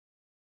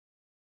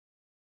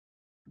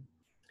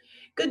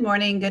Good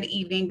morning, good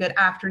evening, good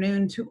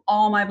afternoon to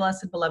all my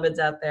blessed beloveds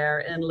out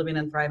there in living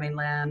and thriving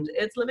land.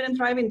 It's living and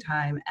thriving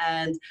time,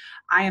 and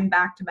I am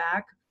back to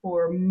back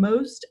for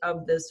most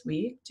of this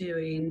week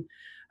doing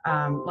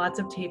lots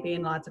of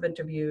taping, lots of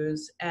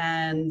interviews,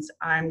 and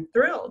I'm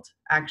thrilled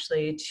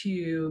actually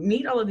to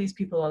meet all of these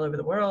people all over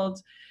the world,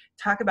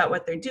 talk about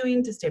what they're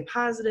doing to stay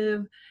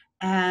positive,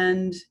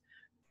 and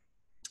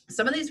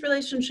some of these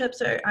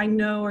relationships I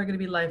know are going to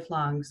be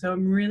lifelong. So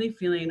I'm really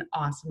feeling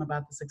awesome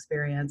about this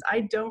experience.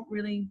 I don't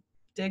really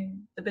dig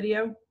the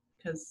video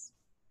because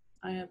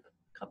I have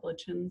a couple of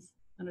chins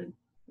and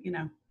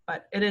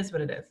but it is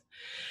what it is.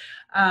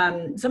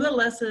 Some of the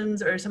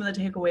lessons or some of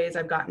the takeaways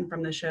I've gotten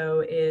from the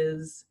show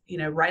is,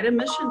 write a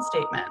mission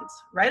statement.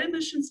 Write a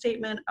mission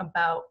statement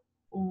about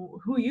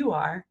who you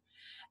are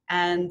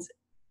and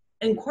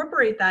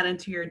incorporate that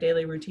into your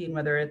daily routine,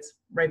 whether it's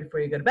right before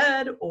you go to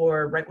bed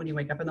or right when you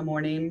wake up in the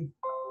morning.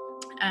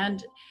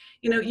 And,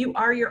 you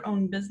are your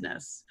own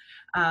business.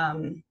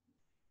 So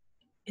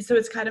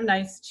it's kind of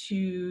nice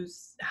to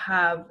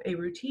have a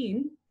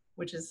routine,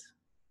 which is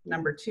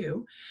number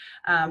two.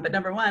 But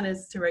number one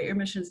is to write your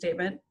mission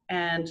statement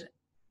and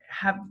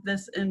have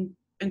this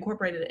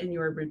incorporated in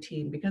your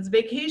routine, because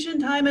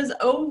vacation time is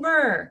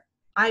over.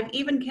 I've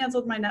even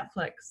canceled my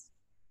Netflix.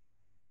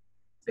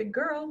 Big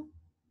girl.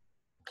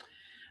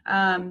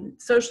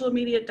 Social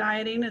immediate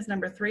dieting is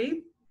number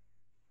three.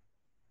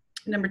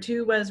 Number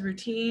two was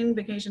routine.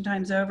 Vacation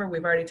time's over.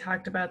 We've already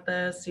talked about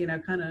this,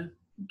 kind of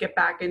get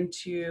back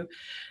into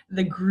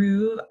the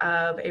groove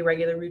of a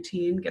regular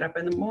routine. Get up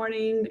in the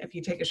morning. If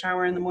you take a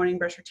shower in the morning,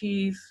 brush your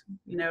teeth,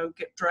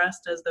 get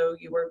dressed as though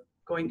you were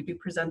going to be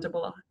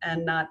presentable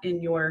and not in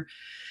your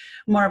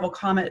Marvel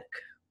comic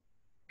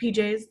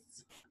PJs.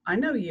 I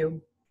know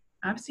you.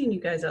 I've seen you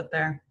guys out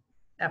there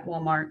at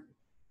Walmart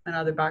and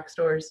other box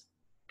stores.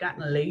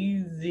 Gotten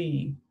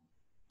lazy.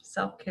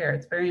 Self-care,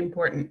 it's very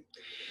important.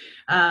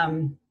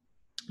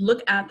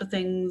 Look at the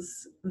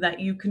things that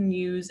you can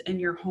use in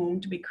your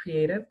home to be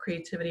creative.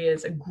 Creativity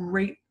is a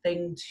great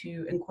thing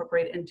to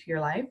incorporate into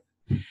your life.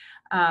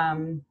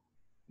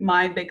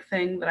 My big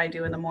thing that I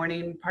do in the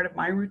morning, part of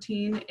my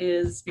routine,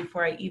 is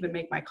before I even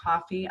make my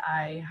coffee,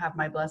 I have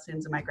my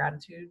blessings and my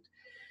gratitude.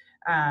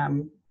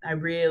 I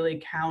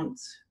really count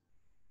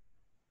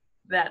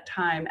that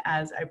time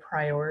as a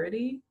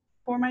priority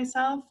for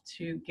myself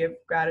to give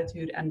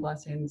gratitude and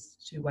blessings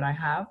to what I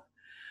have.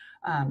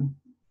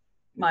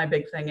 My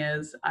big thing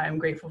is I'm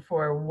grateful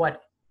for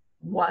what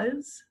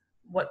was,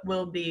 what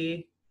will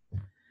be,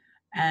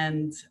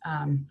 and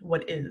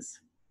what is.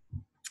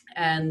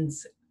 And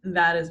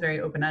that is very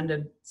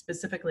open-ended,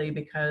 specifically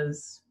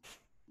because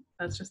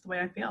that's just the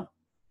way I feel.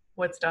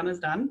 What's done is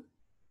done.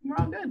 We're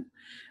all good.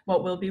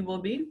 What will be,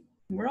 will be.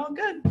 We're all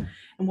good.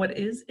 And what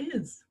is.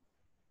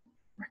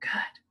 We're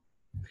good.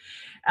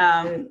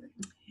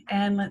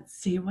 And let's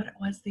see, what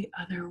was the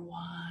other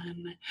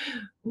one?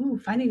 Ooh,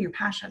 finding your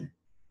passion.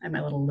 I have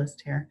my little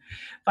list here.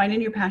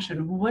 Finding your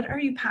passion. What are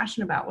you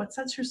passionate about? What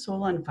sets your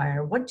soul on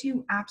fire? What do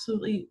you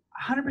absolutely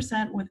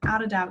 100%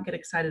 without a doubt get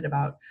excited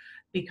about?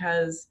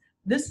 Because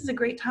this is a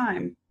great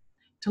time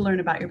to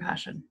learn about your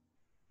passion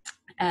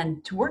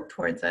and to work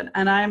towards it.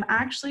 And I'm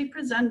actually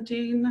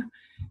presenting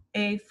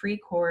a free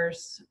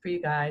course for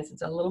you guys.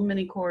 It's a little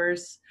mini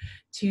course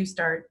to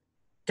start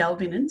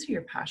delving into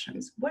your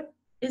passions. What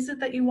is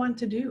it that you want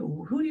to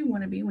do? Who do you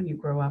want to be when you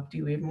grow up? Do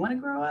you even want to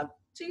grow up?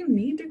 Do you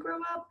need to grow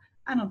up?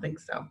 I don't think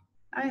so.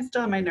 I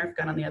still have my Nerf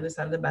gun on the other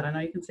side of the bed. I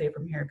know you can see it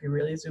from here if you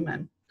really zoom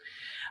in.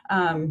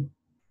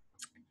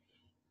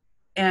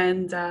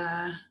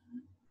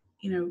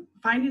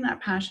 Finding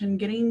that passion,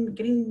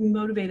 getting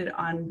motivated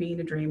on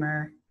being a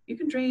dreamer. You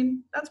can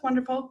dream, that's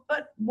wonderful,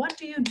 but what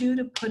do you do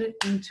to put it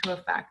into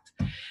effect?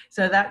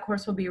 So that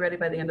course will be ready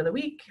by the end of the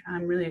week.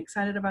 I'm really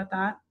excited about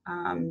that.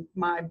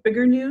 My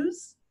bigger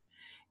news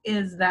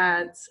is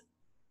that,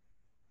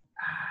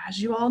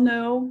 as you all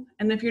know,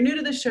 and if you're new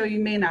to the show, you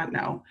may not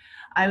know,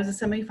 I was a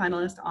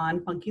semi-finalist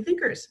on Funky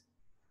Thinkers.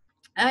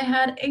 I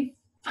had a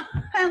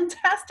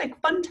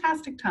fantastic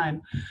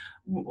time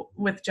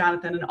with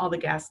Jonathan and all the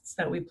guests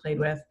that we played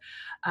with.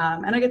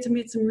 And I get to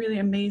meet some really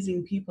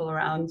amazing people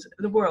around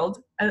the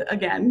world.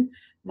 Again,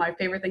 my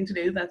favorite thing to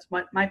do, that's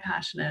what my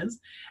passion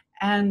is.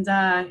 And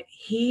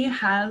he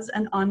has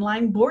an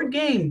online board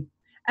game.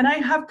 And I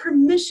have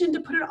permission to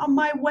put it on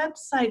my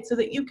website so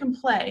that you can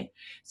play.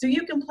 So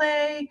you can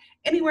play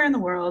anywhere in the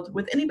world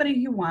with anybody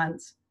you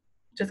want.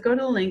 Just go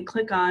to the link,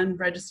 click on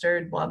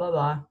registered, blah, blah,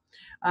 blah.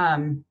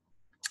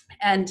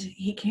 And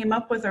he came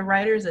up with a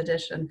writer's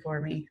edition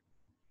for me.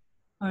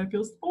 I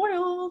feel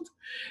spoiled.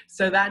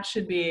 So that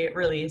should be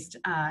released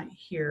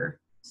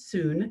here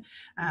soon.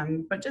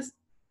 But just,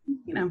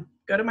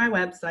 go to my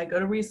website, go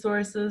to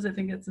resources. I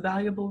think it's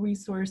valuable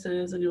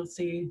resources, and you'll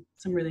see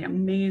some really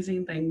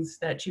amazing things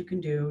that you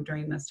can do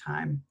during this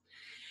time.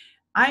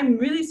 I'm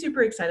really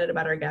super excited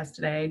about our guest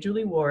today,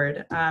 Julie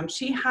Ward.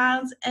 She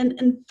has an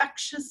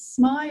infectious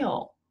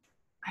smile.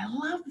 I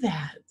love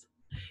that.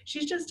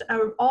 She's just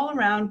an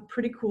all-around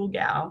pretty cool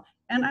gal,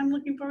 and I'm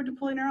looking forward to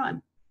pulling her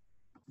on.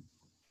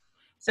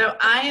 So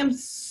I am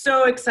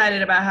so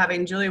excited about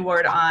having Julie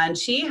Ward on.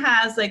 She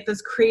has like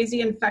this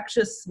crazy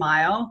infectious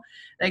smile.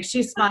 Like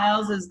she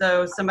smiles as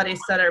though somebody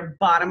set her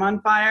bottom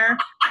on fire.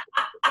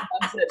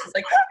 She's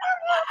like,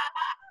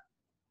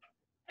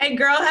 hey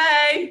girl,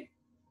 hey.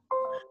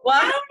 Well,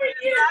 How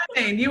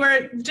are you? you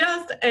are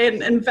just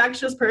an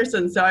infectious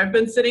person. So I've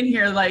been sitting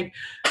here like,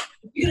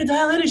 you gonna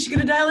dial in? Is she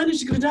gonna dial in? Is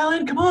she gonna dial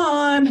in? Come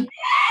on. Yes.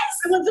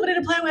 I want somebody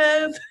to play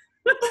with.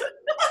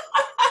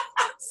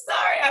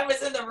 Sorry, I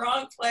was in the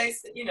wrong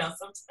place. You know,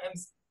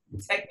 sometimes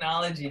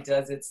technology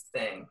does its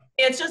thing.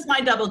 It's just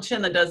my double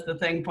chin that does the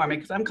thing for me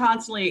because I'm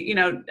constantly,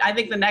 I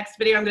think the next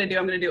video I'm going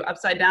to do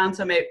upside down.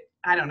 So maybe,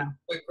 I don't know.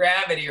 With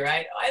gravity,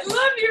 right? I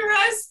love you,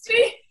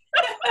 Rusty.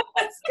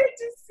 It's good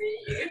to see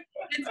you.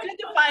 It's good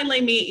to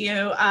finally meet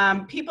you.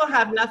 People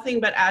have nothing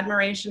but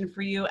admiration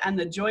for you and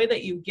the joy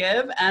that you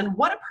give. And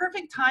what a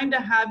perfect time to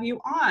have you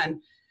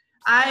on.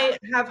 I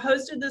have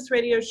hosted this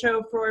radio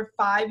show for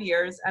 5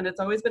 years, and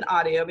it's always been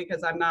audio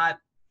because I'm not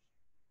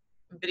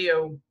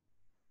video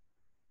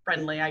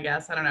friendly, I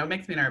guess. I don't know. It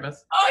makes me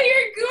nervous. Oh,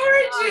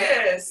 you're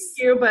gorgeous.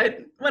 Thank you, but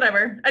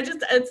whatever.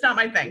 It's not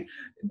my thing.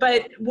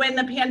 But when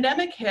the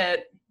pandemic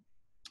hit,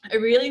 I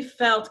really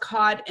felt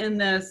caught in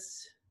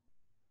this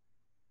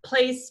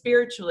place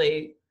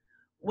spiritually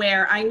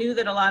where I knew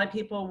that a lot of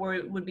people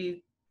would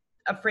be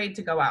afraid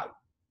to go out.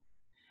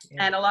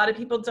 Yeah. And a lot of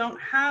people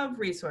don't have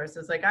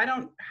resources. Like I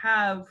don't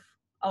have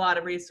a lot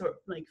of resource,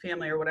 like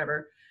family or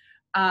whatever.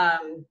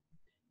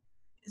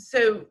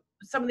 So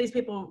some of these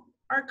people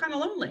are kind of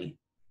lonely.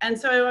 And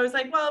so I was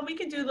like, well, we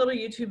could do little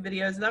YouTube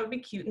videos. That would be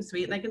cute and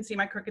sweet. And they can see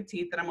my crooked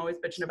teeth that I'm always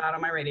bitching about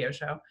on my radio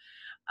show.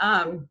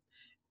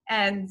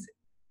 And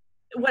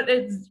what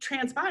has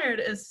transpired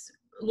is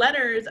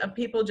letters of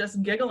people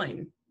just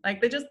giggling. Like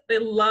they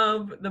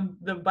love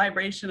the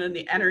vibration and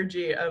the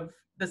energy of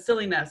the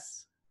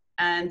silliness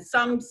and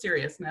some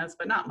seriousness,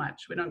 but not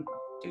much. We don't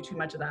do too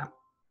much of that.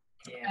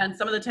 Yeah. And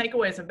some of the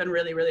takeaways have been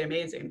really, really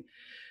amazing.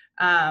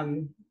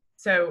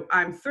 So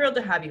I'm thrilled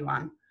to have you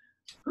on.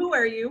 Who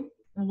are you?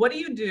 What do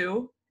you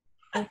do?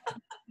 And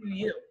who do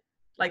you?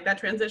 Like that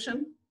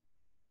transition?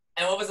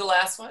 And what was the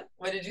last one?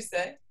 What did you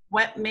say?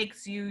 What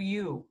makes you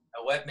you?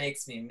 What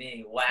makes me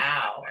me?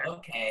 Wow.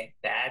 Okay.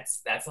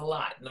 That's a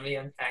lot. Let me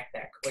unpack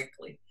that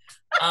quickly.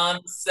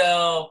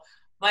 So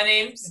my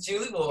name's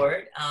Julie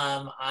Ward.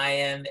 I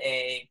am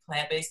a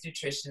plant-based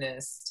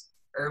nutritionist,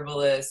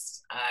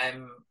 herbalist.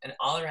 I'm an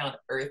all-around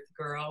earth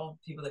girl.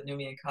 People that knew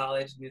me in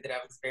college knew that I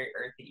was very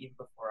earthy even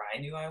before I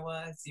knew I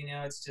was. You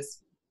know, it's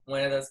just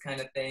one of those kind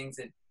of things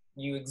that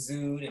you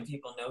exude and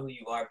people know who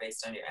you are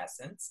based on your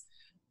essence.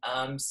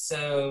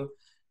 So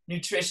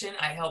nutrition,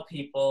 I help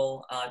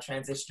people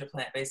transition to a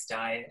plant-based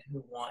diet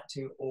who want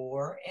to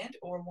or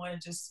want to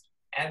just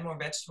add more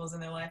vegetables in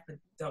their life but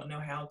don't know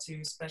how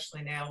to,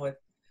 especially now with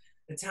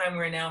the time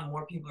we're in now.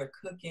 More people are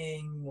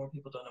cooking, more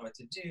people don't know what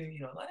to do.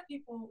 You know, a lot of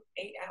people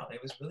ate out.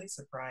 It was really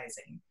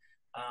surprising,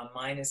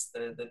 minus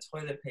the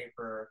toilet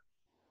paper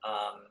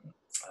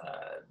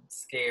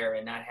scare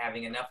and not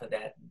having enough of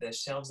that. The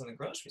shelves in the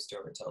grocery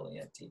store were totally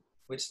empty,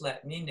 which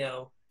let me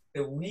know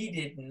that we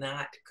did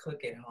not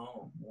cook at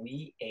home.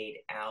 We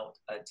ate out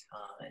a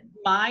ton.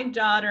 My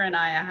daughter and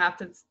I have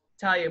to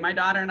tell you, my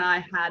daughter and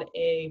I had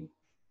a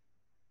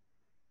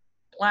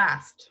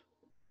blast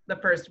the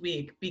first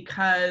week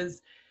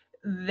because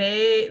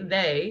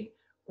they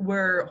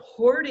were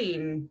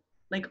hoarding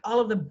like all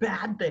of the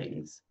bad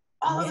things.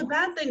 All of the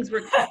bad things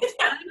were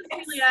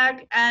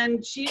celiac,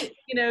 and she's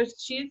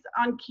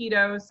on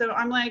keto. So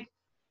I'm like,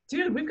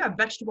 dude, we've got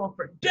vegetable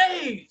for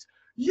days.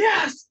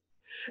 Yes.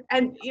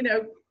 And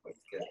it's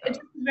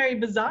just very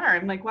bizarre.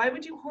 I'm like, why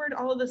would you hoard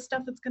all of this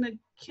stuff that's going to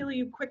kill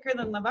you quicker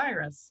than the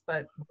virus?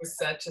 But we're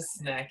such a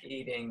snack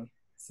eating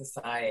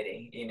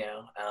society,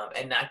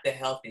 and not the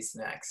healthy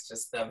snacks,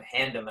 just the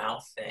hand to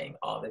mouth thing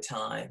all the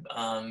time.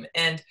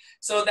 And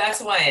so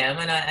that's who I am.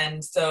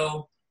 And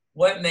so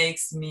what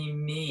makes me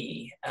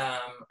me?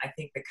 I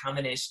think the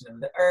combination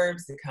of the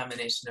herbs, the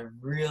combination of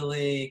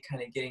really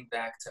kind of getting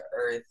back to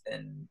earth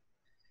and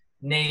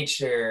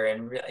nature,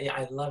 and really,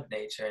 I love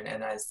nature.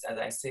 And as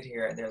I sit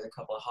here, there's a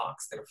couple of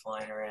hawks that are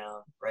flying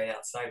around right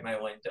outside my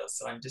window,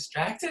 so I'm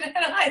distracted and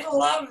I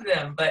love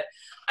them. But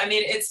I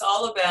mean, it's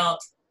all about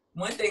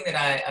one thing that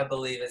I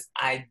believe is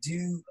I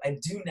do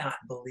not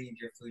believe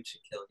your food should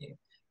kill you.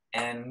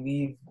 And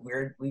we've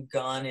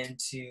gone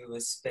into a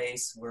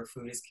space where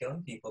food is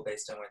killing people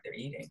based on what they're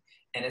eating,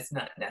 and it's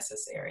not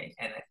necessary.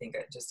 And I think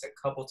just a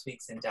couple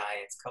tweaks in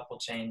diets, couple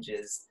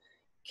changes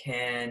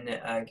can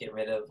get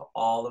rid of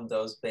all of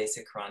those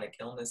basic chronic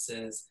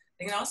illnesses.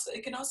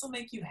 It can also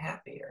make you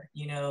happier.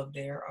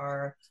 There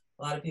are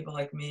a lot of people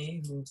like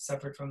me who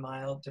suffered from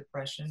mild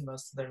depression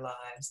most of their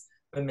lives,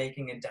 but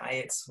making a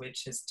diet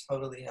switch has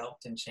totally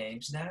helped and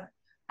changed that.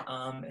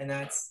 And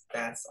that's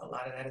a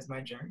lot of that is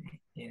my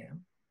journey.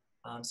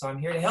 So I'm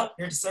here to help,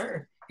 here to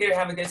serve, here to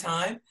have a good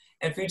time,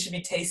 and food should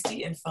be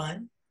tasty and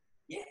fun.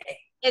 Yay!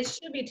 It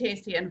should be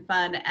tasty and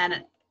fun.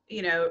 And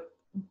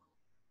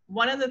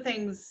one of the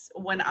things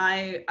when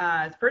I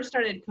first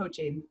started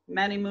coaching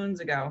many moons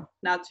ago,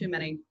 not too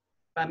many,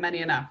 but many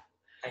enough.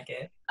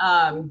 Okay.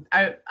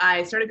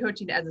 I started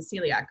coaching as a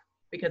celiac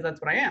because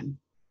that's what I am.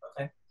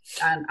 Okay.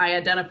 And I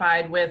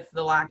identified with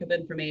the lack of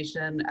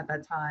information at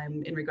that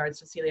time in regards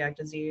to celiac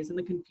disease and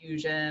the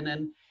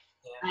confusion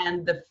Yeah.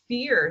 and the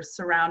fear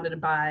surrounded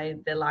by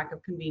the lack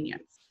of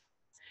convenience.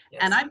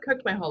 And Yes. I've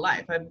cooked my whole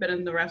life. I've been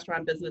in the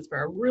restaurant business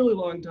for a really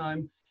long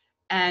time.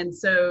 And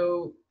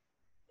so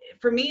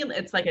for me,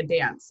 it's like a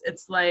dance.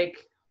 It's like,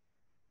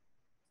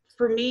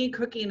 for me,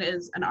 cooking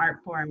is an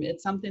art form.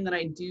 It's something that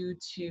I do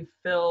to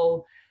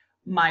fill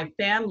my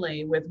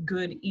family with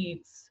good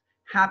eats,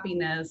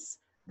 happiness.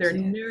 They're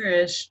Yeah.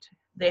 nourished,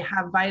 they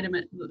have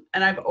vitamin,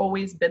 and I've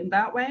always been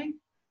that way.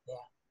 Yeah.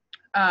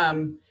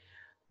 Um,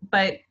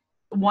 but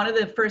one of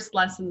the first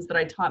lessons that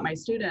I taught my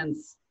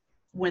students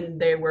when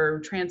they were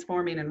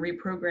transforming and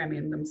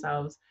reprogramming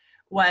themselves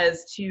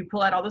was to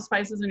pull out all the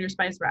spices in your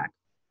spice rack,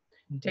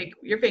 Mhm. take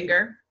your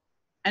finger,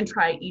 and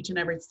try each and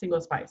every single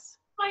spice.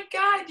 My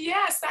God,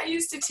 yes. I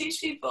used to teach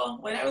people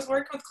when I was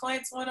working with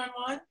clients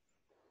one-on-one.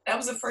 That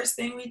was the first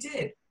thing we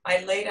did.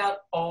 I laid out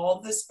all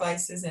the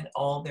spices in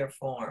all their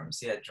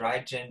forms. You had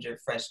dried ginger,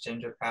 fresh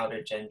ginger,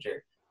 powdered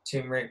ginger,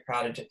 turmeric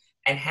powder,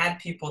 and had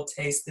people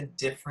taste the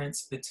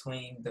difference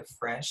between the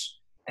fresh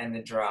and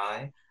the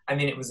dry. I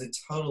mean, it was a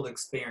total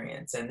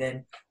experience. And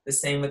then the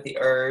same with the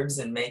herbs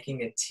and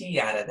making a tea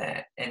out of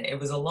that. And it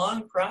was a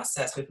long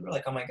process, but people were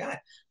like, oh my God,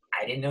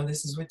 I didn't know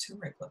this is what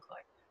turmeric looked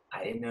like.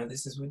 I didn't know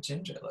this is what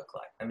ginger looked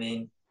like. I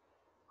mean,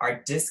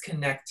 our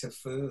disconnect to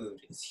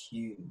food is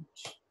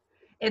huge.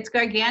 It's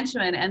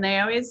gargantuan, and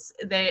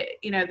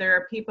there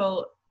are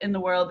people in the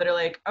world that are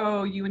like,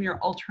 oh, you and your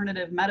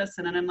alternative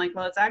medicine, and I'm like,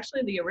 well, it's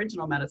actually the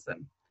original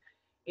medicine.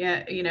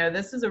 Yeah,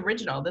 this is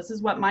original. This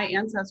is what my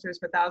ancestors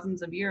for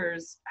thousands of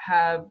years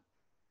have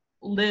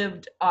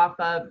lived off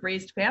of,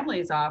 raised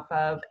families off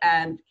of,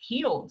 and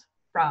healed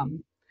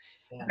from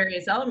Yeah.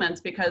 various elements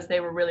because they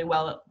were really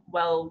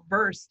well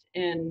versed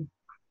in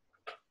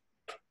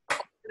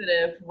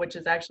alternative, which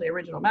is actually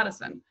original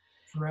medicine.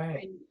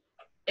 Right.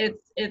 And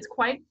it's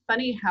quite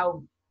funny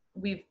how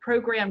we've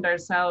programmed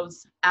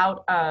ourselves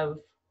out of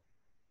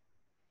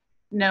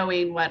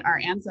knowing what our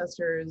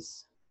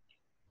ancestors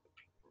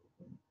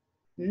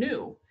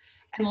knew.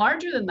 And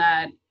larger than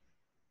that,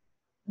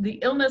 the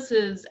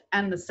illnesses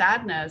and the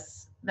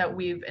sadness that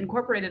we've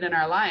incorporated in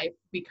our life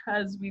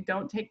because we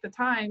don't take the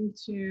time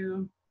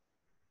to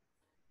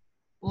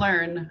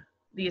learn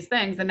these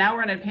things. And now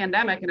we're in a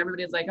pandemic and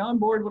everybody's like, oh, I'm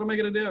bored. What am I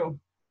going to do?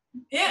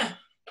 Yeah.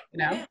 You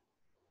know, Yeah.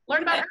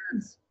 learn about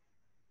herbs.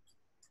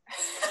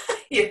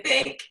 You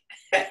think?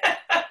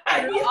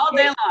 You All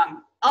day think?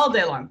 long, all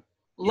day long.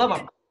 Love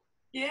them.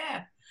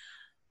 Yeah.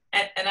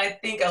 And I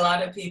think a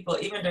lot of people,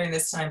 even during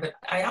this time, but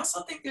I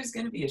also think there's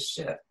going to be a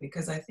shift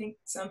because I think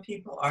some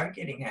people are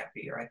getting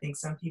happier. I think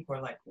some people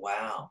are like,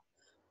 wow,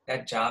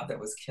 that job that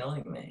was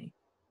killing me,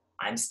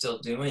 I'm still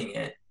doing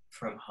it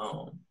from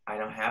home. I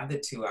don't have the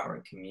 2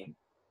 hour commute.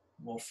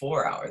 Well,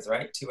 4 hours,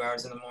 right? 2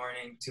 hours in the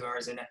morning, 2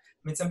 hours in. I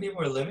mean, some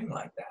people are living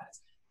like that.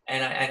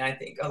 And I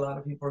think a lot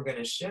of people are going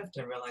to shift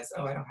and realize,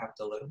 oh, I don't have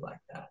to live like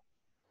that.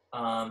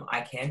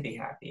 I can be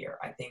happier.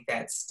 I think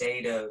that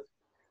state of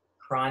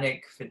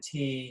chronic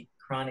fatigue,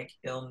 chronic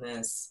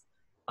illness,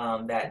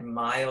 that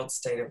mild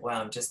state of,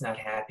 wow, I'm just not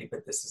happy,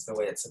 but this is the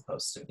way it's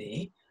supposed to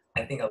be.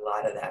 I think a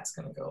lot of that's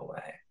going to go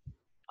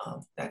away.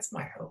 That's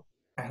my hope.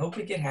 I hope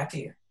we get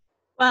happier.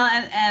 Well,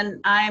 and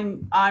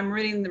I'm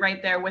reading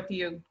right there with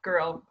you,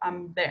 girl.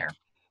 I'm there.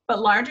 But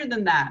larger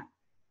than that,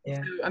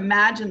 Yeah. so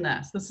imagine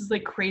this. This is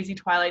like crazy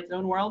Twilight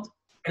Zone world. All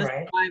This is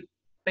right. my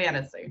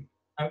fantasy.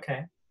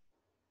 Okay.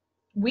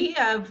 We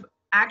have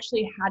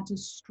actually had to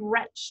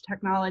stretch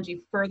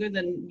technology further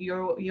than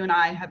you and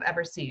I have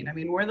ever seen. I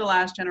mean, we're the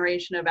last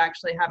generation of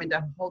actually having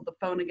to hold the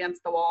phone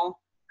against the wall.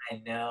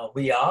 I know.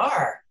 We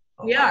are.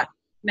 Oh, We wow. are.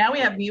 Now we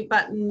have mute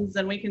buttons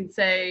and we can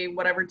say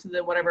whatever to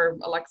the whatever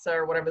Alexa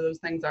or whatever those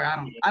things are.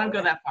 I don't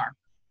go that far.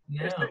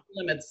 There's No. certain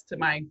limits to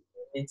my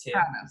Me too.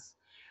 proudness.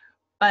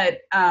 But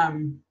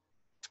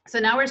so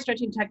now we're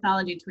stretching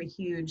technology to a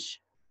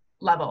huge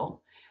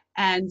level.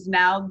 And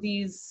now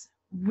these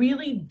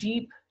really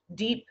deep,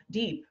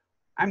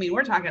 I mean,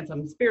 we're talking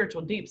some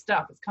spiritual deep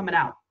stuff is coming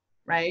out,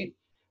 right?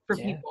 For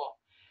Yeah. people.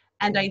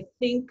 And I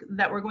think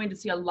that we're going to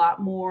see a, a lot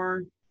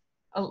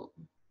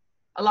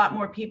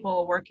more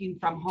people working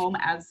from home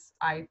as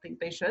I think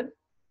they should for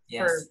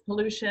Yes.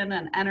 pollution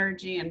and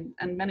energy and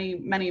many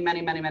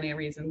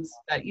reasons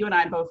that you and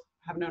I both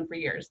have known for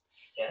years.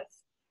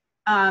 Yes.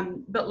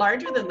 But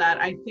larger than that,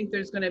 I think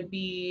there's going to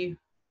be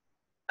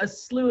a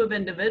slew of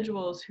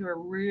individuals who are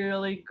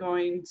really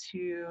going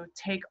to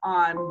take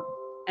on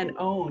and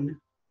own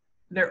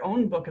their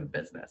own book of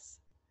business.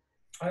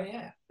 Oh,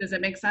 yeah. Does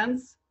it make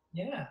sense?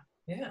 Yeah.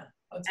 Yeah.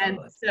 Oh, And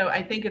totally. so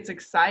I think it's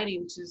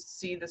exciting to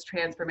see this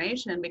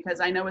transformation because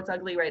I know it's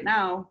ugly right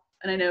now.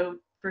 And I know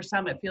for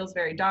some it feels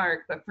very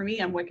dark, but for me,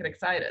 I'm wicked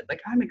excited.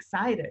 Like I'm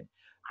excited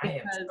I am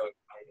because so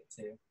excited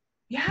too.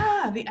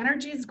 yeah, the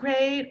energy is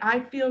great. I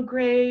feel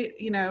great,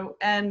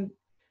 and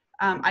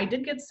I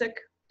did get sick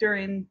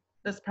during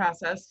this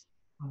process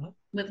Uh-huh.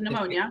 with Did you,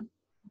 pneumonia.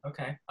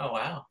 Okay. Oh,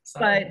 wow.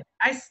 Sorry. But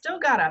I still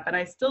got up and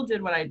I still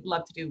did what I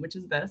love to do, which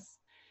is this.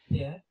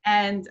 Yeah.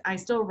 And I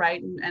still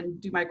write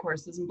and do my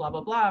courses and blah,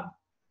 blah, blah.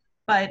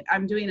 But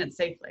I'm doing it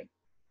safely,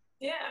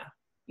 Yeah.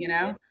 you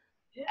Yeah. know?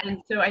 Yeah.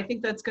 And so I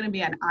think that's going to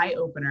be an eye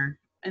opener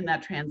in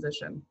that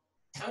transition.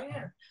 Oh,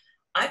 yeah.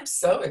 I'm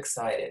so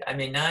excited. I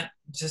mean, not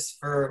just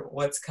for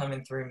what's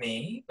coming through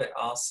me, but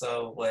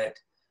also what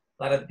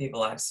a lot of the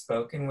people I've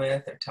spoken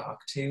with or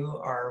talked to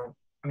are,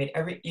 I mean,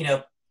 I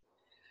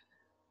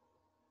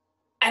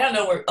don't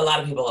know where a lot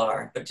of people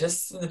are, but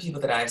just the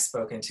people that I've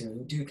spoken to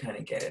who do kind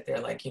of get it,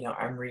 they're like,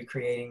 I'm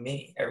recreating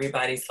me.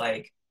 Everybody's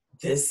like,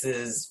 this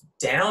is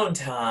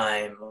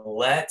downtime.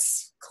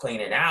 Let's clean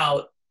it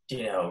out,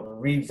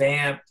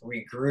 revamp,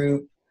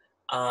 regroup,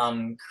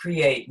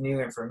 create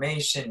new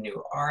information,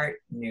 new art,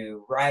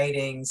 new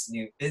writings,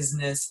 new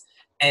business.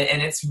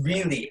 And it's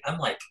really,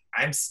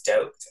 I'm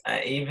stoked.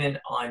 Even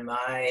on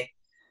my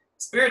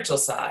spiritual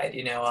side,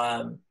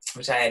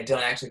 which I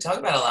don't actually talk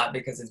about a lot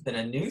because it's been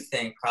a new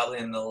thing probably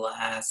in the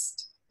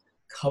last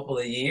couple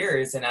of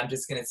years. And I'm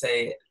just going to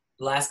say,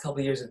 last couple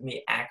of years of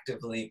me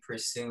actively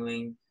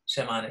pursuing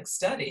shamanic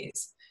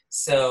studies.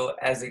 So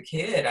as a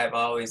kid, I've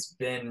always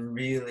been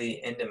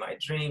really into my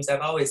dreams.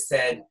 I've always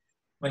said,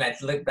 when I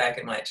look back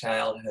at my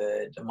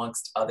childhood,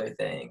 amongst other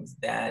things,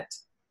 that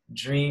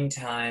dream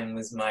time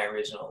was my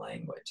original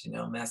language.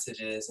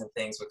 Messages and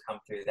things would come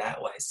through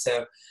that way.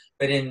 So,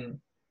 but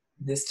in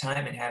this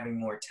time and having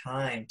more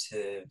time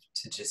to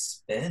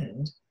just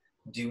spend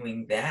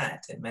doing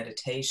that and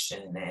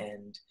meditation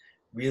and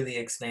really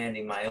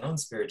expanding my own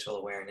spiritual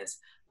awareness,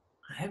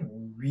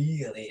 I'm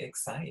really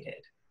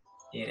excited.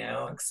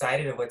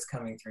 Excited of what's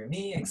coming through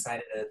me,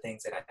 excited of the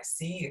things that I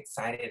see,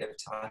 excited of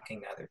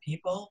talking to other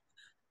people.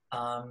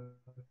 A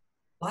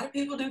lot of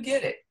people do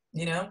get it.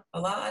 A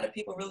lot of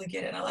people really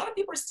get it. And a lot of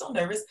people are still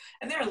nervous.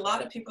 And there are a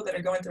lot of people that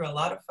are going through, a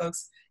lot of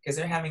folks, because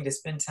they're having to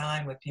spend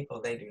time with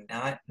people they do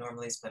not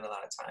normally spend a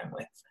lot of time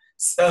with.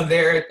 So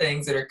there are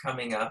things that are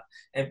coming up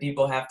and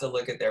people have to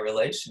look at their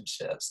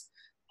relationships.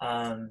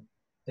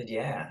 But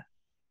yeah.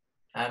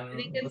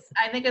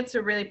 I think it's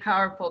a really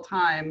powerful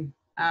time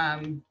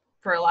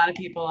for a lot of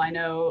people. I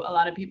know a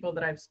lot of people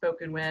that I've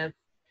spoken with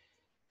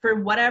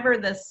for whatever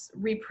this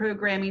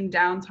reprogramming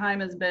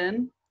downtime has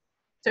been.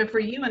 So for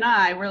you and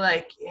I, we're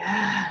like,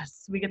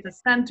 yes, we get to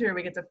center,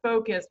 we get to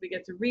focus, we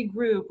get to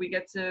regroup, we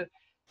get to,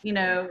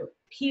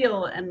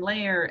 peel and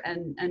layer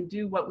and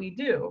do what we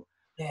do.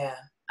 Yeah.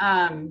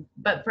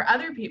 But for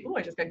other people,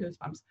 I just got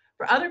goosebumps.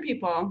 For other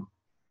people,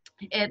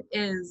 it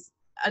is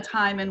a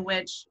time in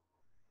which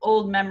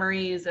old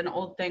memories and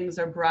old things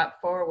are brought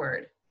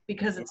forward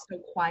because it's so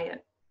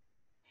quiet.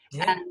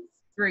 Yeah. And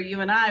for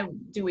you and I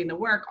doing the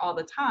work all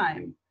the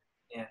time,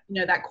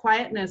 yeah. that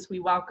quietness we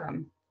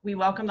welcome. We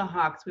welcome the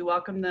hawks. We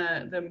welcome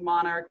the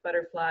monarch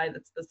butterfly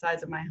that's the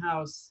size of my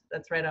house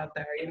that's right out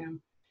there.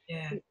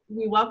 Yeah.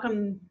 We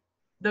welcome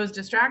those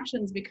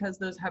distractions because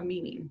those have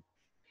meaning.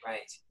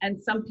 Right.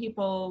 And some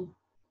people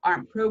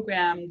aren't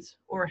programmed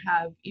or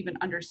have even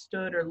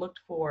understood or looked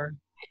for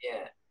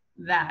Yeah.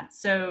 that.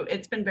 So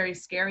it's been very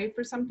scary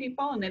for some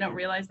people, and they don't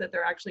realize that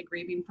they're actually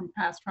grieving from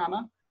past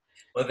trauma.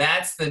 Well,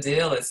 that's the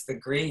deal. It's the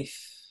grief.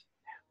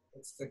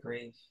 It's the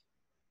grief.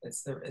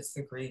 It's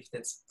the grief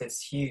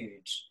that's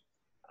huge.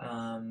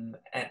 And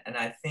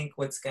I think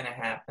what's going to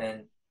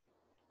happen,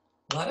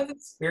 a lot of the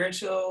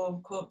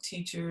spiritual quote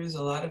teachers,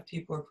 a lot of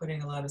people are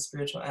putting a lot of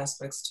spiritual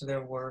aspects to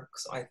their work.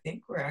 So I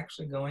think we're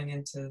actually going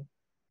into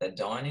the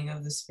dawning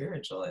of the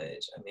spiritual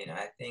age. I mean,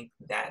 I think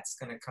that's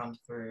going to come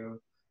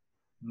through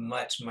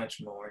much, much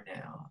more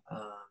now.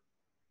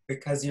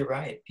 Because you're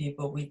right,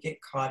 people, we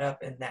get caught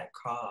up in that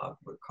cog,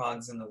 we're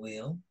cogs in the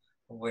wheel,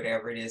 or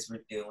whatever it is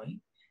we're doing.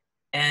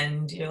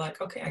 And you're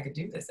like, okay, I could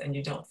do this. And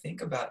you don't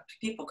think about,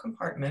 people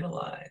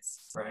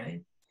compartmentalize,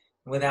 right?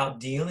 Without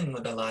dealing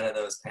with a lot of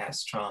those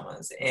past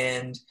traumas.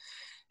 And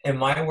in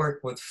my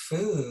work with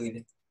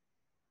food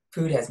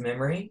has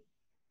memory,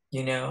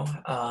 good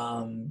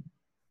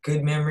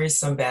memories,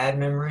 some bad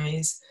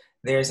memories.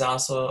 There's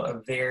also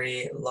a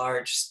very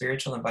large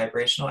spiritual and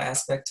vibrational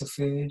aspect to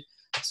food.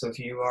 So if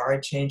you are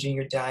changing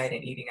your diet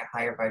and eating a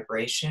higher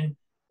vibration,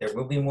 there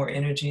will be more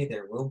energy,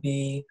 there will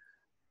be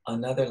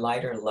another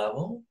lighter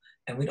level.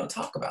 And we don't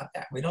talk about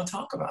that. We don't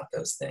talk about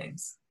those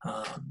things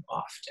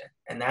often.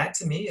 And that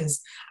to me is,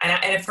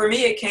 and for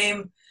me, it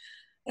came,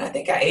 and I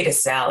think I ate a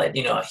salad,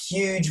 a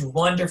huge,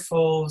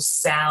 wonderful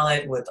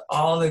salad with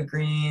all the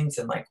greens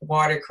and like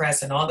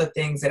watercress and all the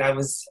things that I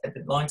was a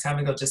long time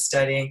ago just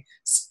studying,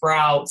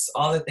 sprouts,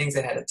 all the things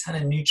that had a ton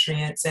of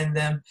nutrients in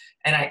them.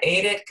 And I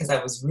ate it because I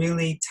was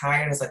really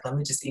tired. I was like, let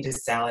me just eat a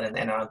salad and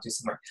then I'll do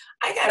some more.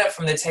 I got up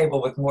from the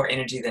table with more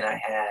energy than I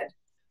had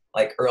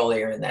like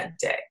earlier in that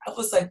day. I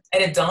was like,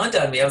 and it dawned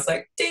on me. I was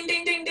like, ding,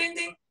 ding, ding, ding,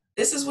 ding.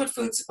 This is what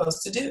food's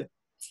supposed to do.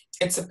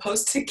 It's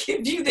supposed to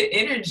give you the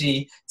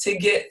energy to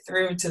get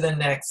through to the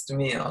next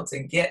meal, to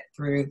get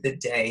through the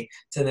day,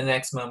 to the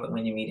next moment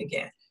when you eat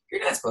again.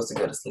 You're not supposed to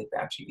go to sleep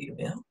after you eat a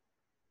meal.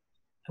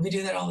 And we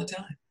do that all the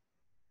time.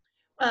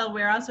 Well,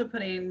 we're also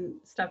putting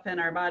stuff in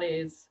our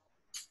bodies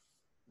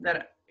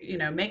that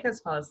make us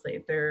fall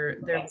asleep.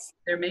 Yes.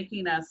 They're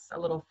making us a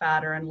little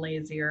fatter and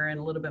lazier and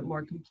a little bit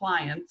more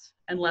compliant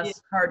and Yeah.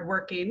 less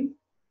hardworking.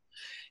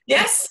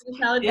 Yes.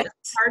 Yes.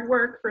 It's hard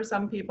work for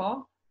some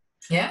people.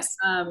 Yes.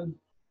 Um,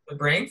 The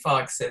brain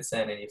fog sits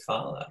in and you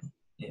follow,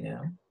 you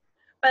know.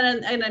 but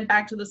and then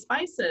back to the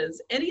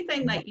spices.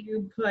 Anything that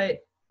you put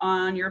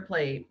on your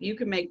plate, you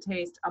can make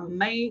taste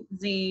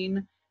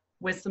amazing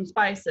with some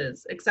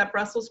spices. Except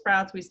Brussels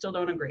sprouts, we still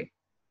don't agree.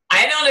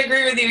 I don't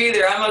agree with you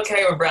either. I'm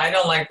okay with I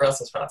don't like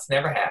Brussels sprouts.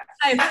 Never have.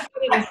 I've tried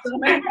it in so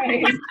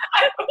many ways.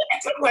 I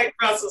don't like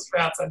Brussels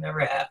sprouts. I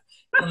never have.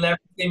 You'll never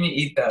see me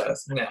eat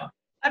those. No.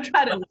 I've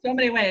tried it in so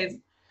many ways.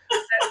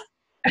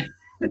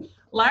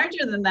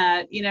 Larger than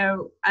that,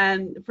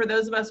 and for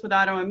those of us with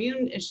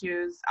autoimmune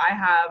issues, I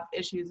have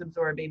issues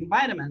absorbing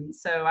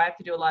vitamins. So I have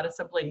to do a lot of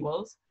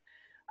sublinguals.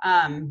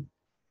 And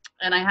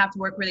I have to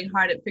work really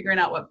hard at figuring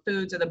out what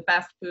foods are the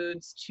best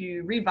foods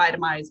to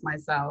revitamize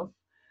myself.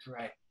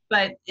 Right.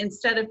 But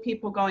instead of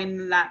people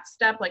going that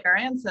step like our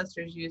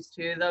ancestors used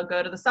to, they'll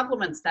go to the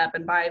supplement step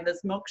and buy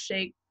this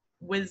milkshake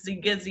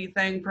whizzy gizzy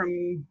thing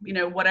from,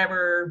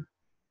 whatever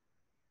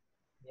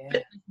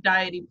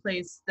diety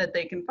place that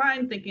they can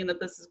find, thinking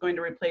that this is going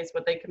to replace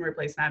what they can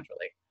replace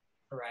naturally.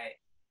 Right.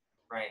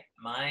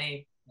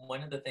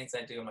 One of the things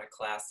I do in my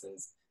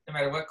classes, no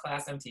matter what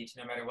class I'm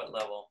teaching, no matter what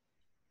level,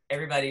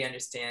 everybody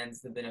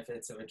understands the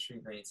benefits of a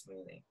true green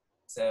smoothie.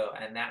 So,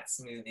 and that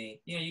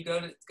smoothie, you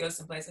go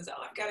some places,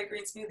 oh, I've got a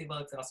green smoothie. Well,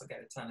 it's also got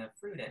a ton of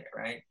fruit in it,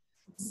 right?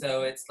 Mm-hmm.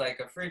 So it's like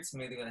a fruit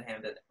smoothie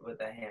with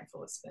a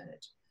handful of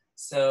spinach.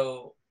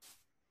 So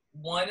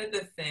one of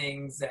the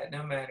things that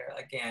no matter,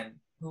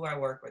 again, who I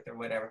work with or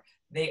whatever,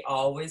 they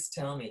always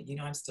tell me,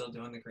 I'm still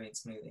doing the green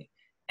smoothie.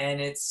 And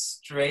it's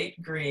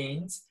straight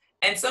greens.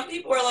 And some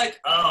people are like,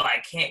 oh,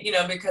 I can't,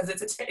 because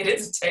it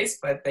is a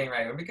taste bud thing,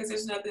 right? Or because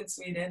there's nothing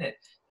sweet in it,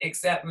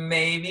 except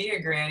maybe a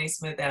Granny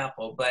Smith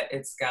apple, but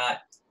it's got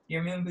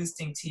your immune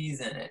boosting teas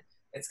in it.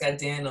 It's got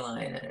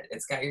dandelion in it.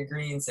 It's got your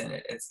greens in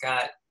it. It's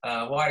got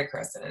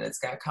watercress in it. It's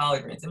got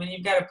collard greens. I mean,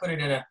 you've got to put it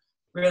in a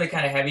really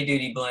kind of heavy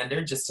duty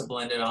blender just to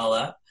blend it all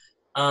up.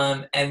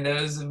 And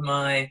those of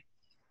my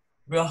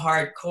real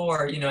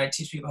hardcore, I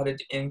teach people how to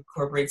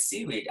incorporate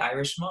seaweed,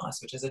 Irish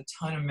moss, which has a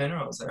ton of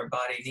minerals that our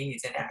body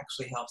needs and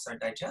actually helps our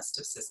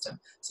digestive system.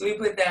 So we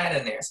put that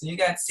in there. So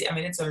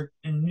it's a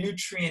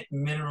nutrient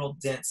mineral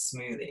dense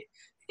smoothie.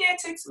 Yeah, it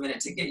takes a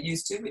minute to get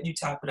used to, but you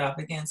top it off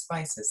again,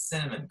 spices,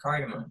 cinnamon,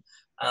 cardamom,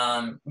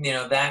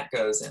 that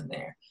goes in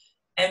there.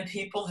 And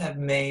people have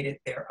made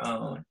it their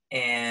own.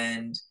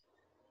 And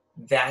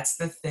that's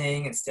the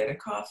thing. Instead of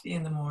coffee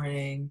in the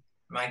morning,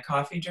 my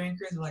coffee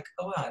drinkers are like,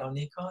 oh, wow, I don't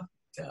need coffee.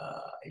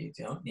 You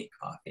don't need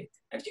coffee.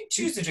 If you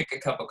choose to drink a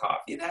cup of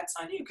coffee, that's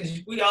on you, because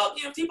we all,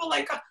 people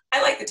like,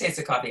 I like the taste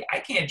of coffee. I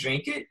can't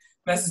drink it.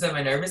 Messes up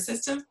my nervous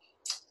system.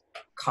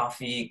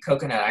 Coffee,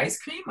 coconut ice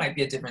cream might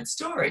be a different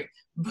story.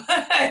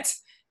 But,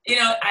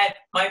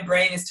 my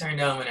brain is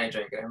turned on when I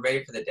drink it. I'm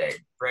ready for the day.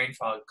 Brain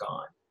fog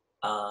gone.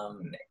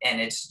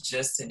 And it's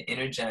just an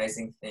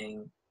energizing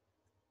thing.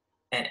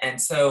 And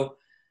so,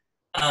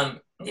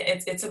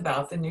 it's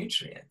about the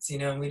nutrients,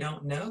 and we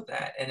don't know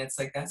that. And it's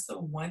like, that's the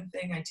one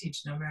thing I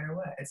teach no matter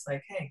what. It's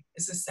like, hey,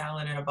 this is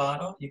salad in a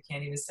bottle. You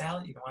can't eat a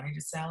salad. You don't want to eat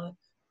a salad.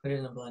 Put it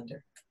in a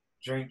blender.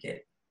 Drink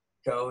it.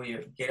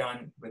 Get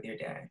on with your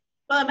day.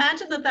 Well,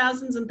 imagine the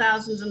thousands and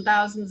thousands and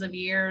thousands of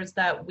years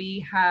that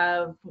we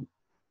have,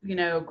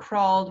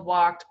 crawled,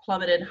 walked,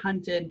 plummeted,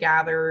 hunted,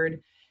 gathered,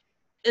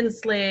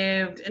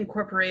 enslaved,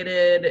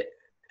 incorporated,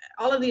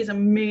 all of these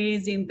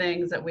amazing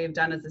things that we've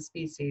done as a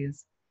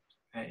species.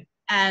 Right.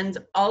 And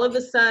all of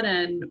a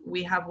sudden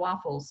we have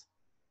waffles.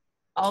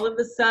 All of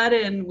a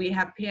sudden we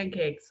have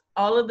pancakes.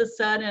 All of a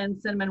sudden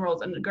cinnamon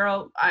rolls. And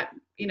girl,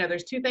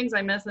 there's two things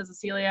I miss as a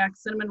celiac: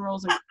 cinnamon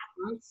rolls and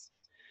croissants.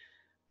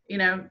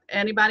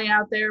 Anybody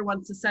out there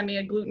wants to send me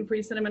a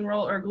gluten-free cinnamon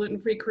roll or a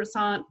gluten-free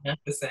croissant? Not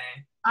the same.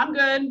 I'm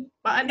good,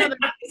 but I know they're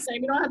not the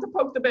same. You don't have to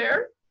poke the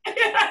bear.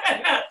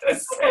 Not the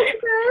same.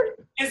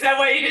 Is that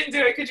why you didn't do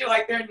it? Because you're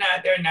like, they're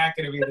not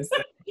going to be the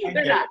same.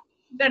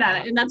 They're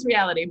not, and that's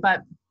reality.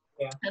 But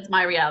that's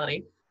my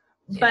reality.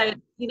 Yeah.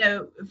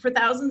 But, for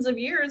thousands of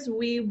years,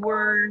 we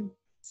were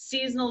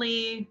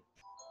seasonally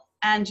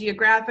and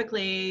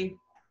geographically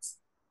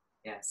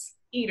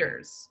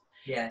eaters.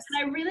 Yes.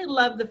 And I really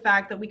love the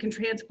fact that we can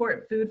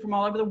transport food from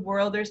all over the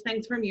world. There's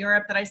things from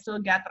Europe that I still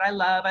get that I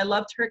love. I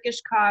love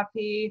Turkish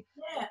coffee.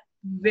 Yeah.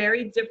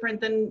 Very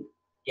different than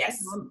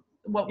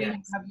what we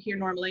have here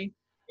normally.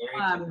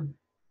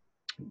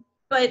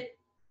 But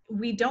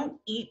we don't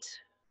eat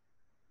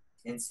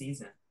in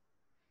season.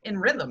 In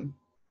rhythm.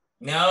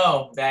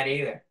 No, that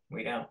either.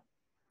 We don't.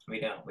 We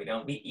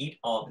eat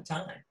all the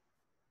time.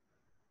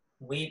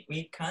 We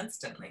eat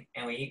constantly,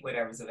 and we eat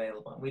whatever's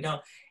available. We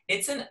don't.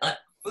 It's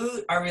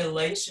food. Our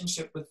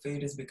relationship with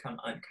food has become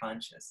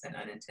unconscious and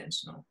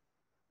unintentional,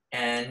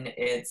 and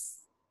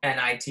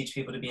I teach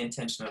people to be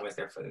intentional with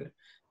their food,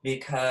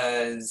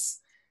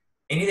 because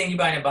anything you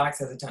buy in a box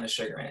has a ton of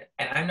sugar in it.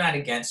 And I'm not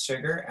against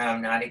sugar, and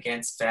I'm not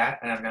against fat,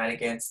 and I'm not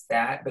against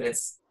that, but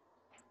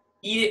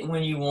eat it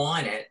when you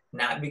want it,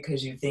 not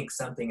because you think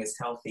something is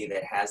healthy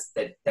that has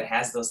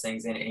those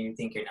things in it and you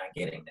think you're not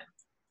getting them.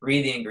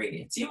 Read the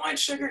ingredients. You want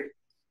sugar?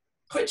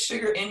 Put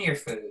sugar in your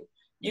food.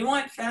 You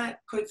want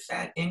fat? Put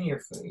fat in your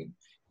food.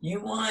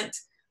 You want,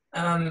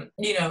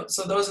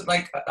 so those are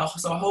like,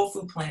 so a whole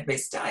food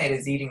plant-based diet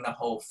is eating the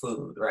whole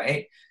food,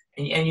 right?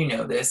 And you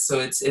know this,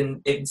 so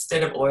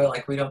instead of oil,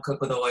 like we don't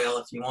cook with oil.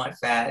 If you want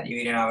fat, you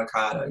eat an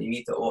avocado, you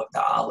eat the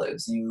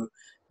olives, you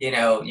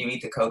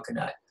eat the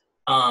coconut.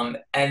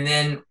 And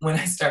then when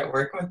I start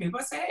working with people,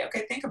 I say, hey,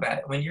 okay, think about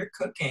it. When you're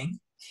cooking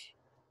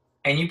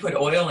and you put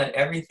oil in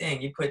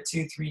everything, you put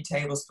 2-3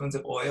 tablespoons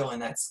of oil in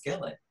that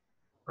skillet,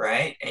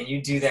 right? And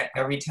you do that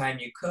every time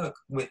you cook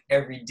with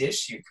every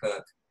dish you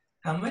cook.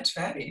 How much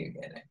fat are you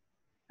getting?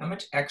 How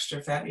much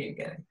extra fat are you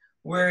getting?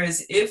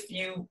 Whereas if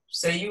you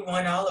say you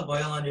want olive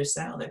oil on your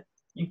salad,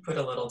 you put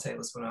a little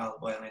tablespoon of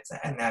olive oil in it,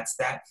 and that's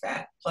that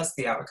fat, plus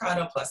the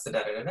avocado, plus the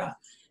da-da-da-da.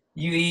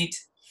 You eat,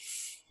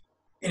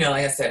 like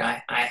I said,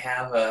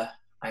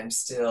 I'm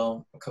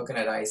still a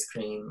coconut ice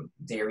cream,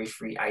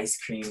 dairy-free ice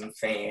cream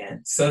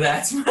fan. So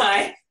that's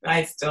I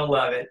still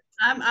love it.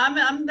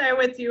 I'm there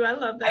with you. I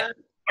love that.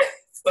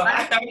 So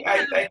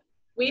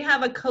we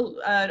have a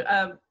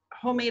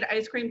homemade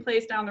ice cream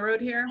place down the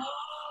road here.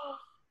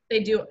 They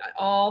do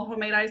all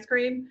homemade ice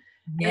cream.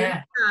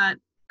 Yeah. And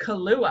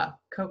Kahlua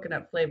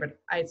coconut flavored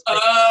ice cream.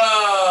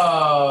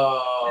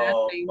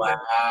 Oh,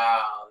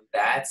 wow.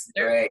 That's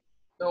great.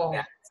 Oh.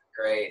 That's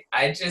great.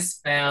 I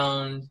just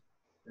found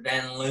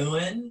Van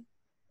Leeuwen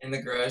in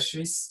the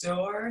grocery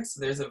store.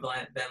 So there's a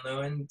Van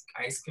Leeuwen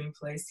ice cream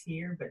place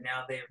here, but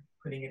now they're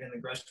putting it in the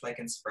grocery, like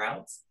in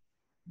Sprouts.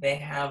 They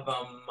have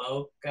a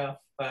mocha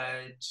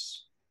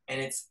fudge,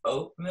 and it's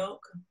oat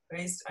milk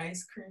based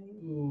ice cream.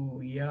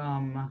 Ooh,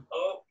 yum.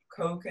 Oh,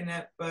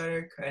 coconut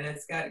butter, and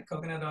it's got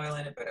coconut oil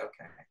in it, but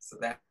okay. So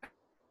that's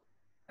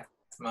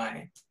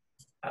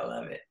I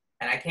love it.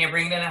 And I can't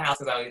bring it in the house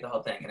because I'll eat the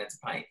whole thing, and it's a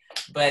pint.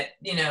 But,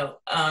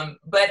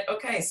 but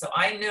okay, so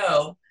I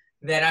know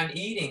that I'm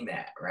eating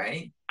that,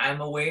 right?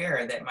 I'm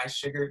aware that my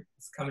sugar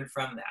is coming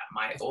from that.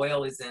 My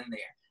oil is in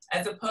there.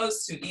 As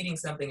opposed to eating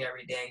something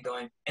every day and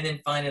going, and then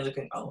finally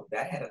looking, oh,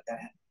 that had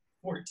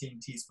 14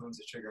 teaspoons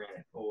of sugar in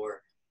it,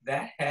 or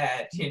that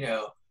had,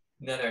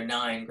 another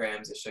 9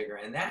 grams of sugar,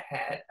 and that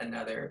had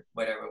another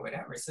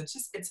whatever. So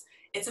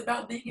it's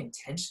about being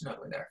intentional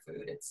with our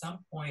food. At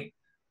some point,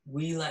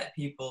 we let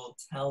people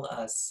tell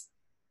us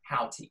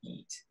how to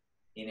eat.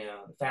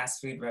 The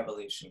fast food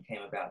revolution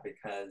came about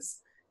because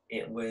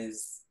it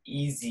was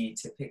easy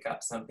to pick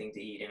up something to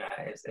eat. And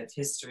if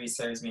history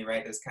serves me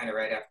right, it was kind of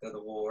right after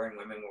the war, and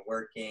women were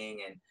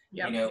working, and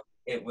yep.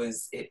 It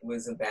was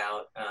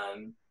about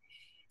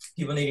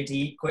people needed to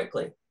eat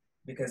quickly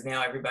because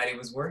now everybody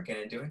was working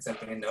and doing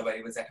something, and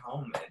nobody was at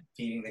home and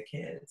feeding the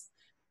kids.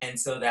 And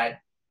so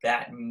that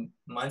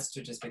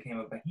monster just became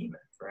a behemoth,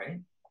 right?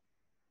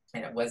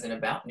 And it wasn't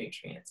about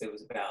nutrients, it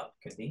was about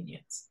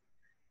convenience.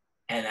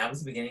 And that was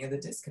the beginning of the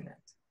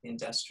disconnect, the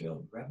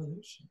Industrial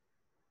Revolution.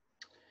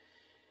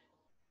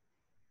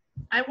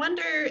 I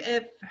wonder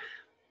if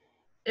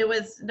it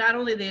was not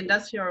only the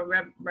Industrial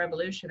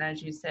Revolution,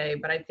 as you say,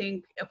 but I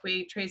think if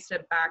we traced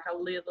it back a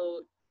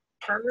little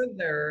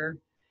further,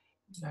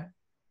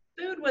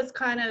 food was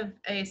kind of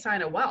a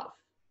sign of wealth.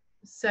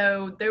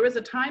 So there was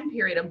a time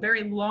period, a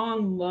very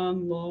long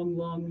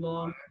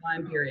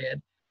time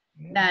period,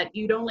 that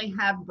you'd only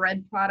have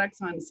bread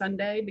products on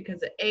Sunday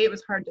because A, it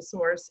was hard to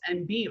source,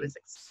 and B, it was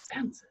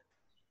expensive.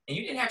 And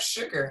you didn't have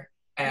sugar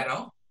at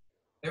all.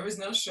 There was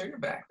no sugar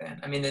back then.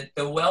 I mean,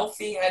 the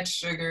wealthy had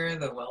sugar,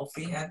 the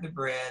wealthy had the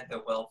bread,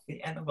 the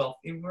wealthy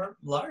were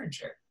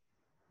larger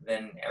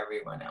than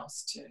everyone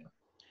else too.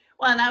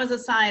 Well, and that was a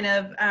sign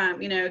of,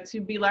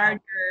 to be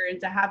larger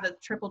and to have the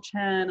triple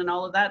chin and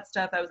all of that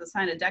stuff, that was a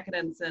sign of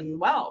decadence and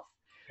wealth.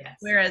 Yes.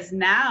 Whereas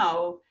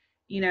now,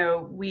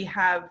 we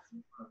have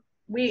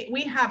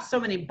so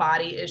many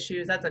body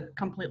issues. That's a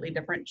completely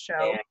different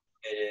show. Yeah,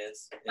 it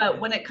is. But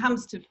when it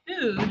comes to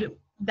food,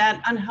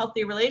 that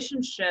unhealthy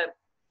relationship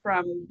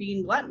from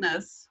being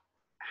gluttonous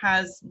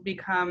has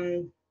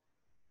become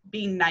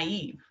being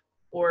naive,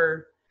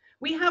 or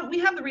we have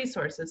the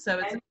resources, so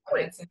it's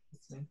interesting.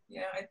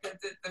 Yeah,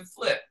 the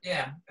flip.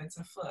 Yeah, it's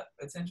a flip.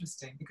 It's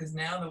interesting because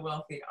now the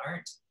wealthy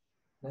aren't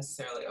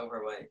necessarily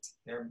overweight.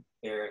 They're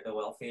the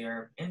wealthy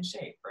are in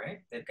shape,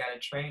 right? They've got a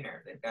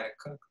trainer, they've got a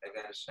cook, they've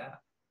got a chef.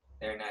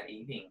 They're not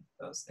eating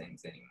those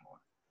things anymore.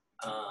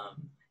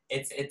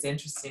 It's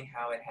interesting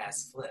how it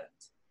has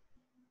flipped.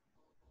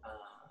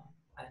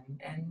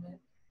 And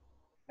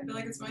I feel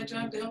like it's my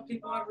job to help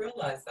people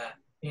realize that.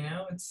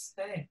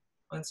 Hey,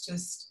 let's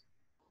just,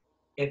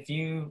 if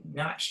you're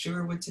not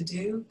sure what to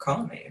do,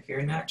 call me. If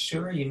you're not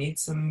sure, you need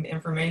some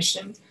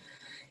information.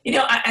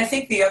 I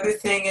think the other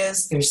thing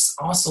is there's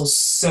also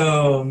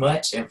so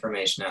much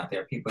information out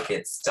there. People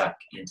get stuck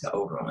into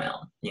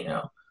overwhelm,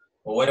 Well,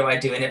 what do I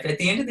do? And if at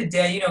the end of the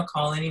day, you don't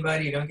call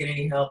anybody, you don't get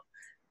any help,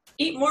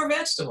 eat more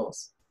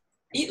vegetables.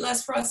 Eat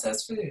less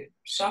processed food.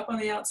 Shop on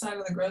the outside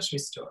of the grocery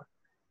store.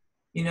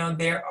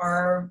 there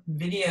are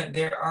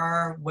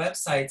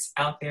websites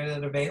out there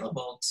that are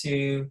available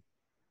to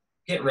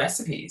get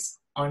recipes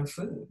on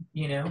food.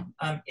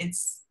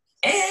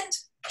 And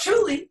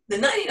truly, the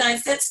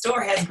 99-cent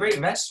store has great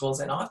vegetables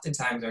and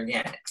oftentimes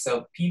organic.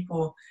 So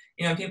people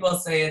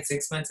say it's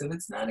expensive.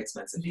 It's not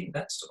expensive to eat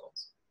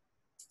vegetables.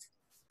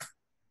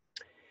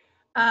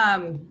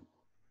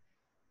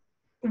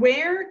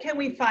 Where can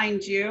we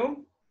find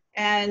you,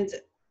 and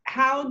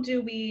how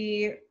do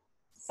we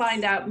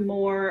find out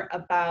more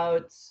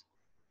about,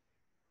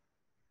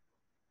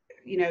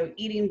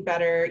 eating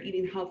better,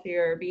 eating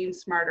healthier, being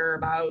smarter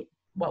about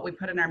what we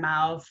put in our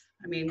mouth?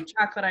 I mean,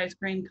 chocolate ice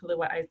cream,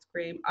 Kahlua ice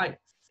cream,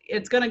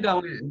 it's going to go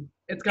in.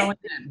 It's going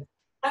in.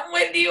 I'm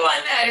with you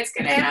on that. It's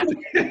going to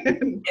happen.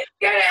 It's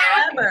going to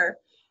happen. However,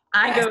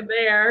 I go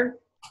there,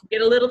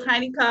 get a little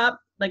tiny cup,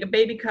 like a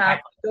baby cup,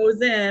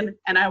 goes in,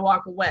 and I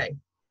walk away.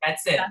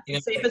 That's it. That's the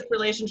safest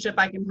relationship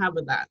I can have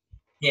with that.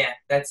 Yeah,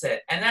 that's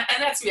it. And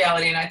that's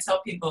reality. And I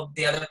tell people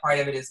the other part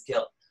of it is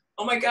guilt.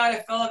 Oh my God, I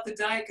fell off the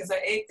diet because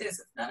I ate this.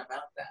 It's not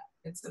about that.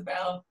 It's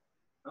about,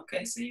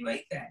 okay, so you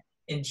ate that.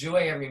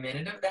 Enjoy every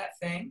minute of that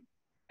thing,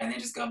 and then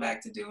just go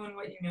back to doing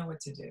what you know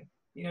what to do.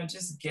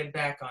 Just get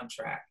back on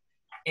track.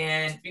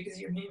 And because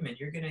you're human,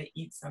 you're going to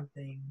eat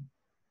something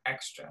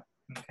extra,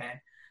 okay?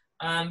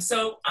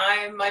 So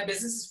my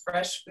business is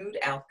Fresh Food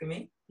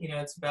Alchemy.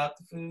 It's about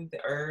the food, the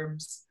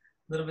herbs,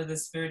 a little bit of the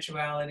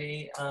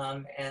spirituality,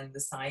 and the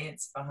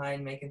science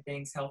behind making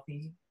things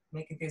healthy,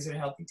 making things that are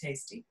healthy,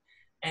 tasty.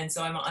 And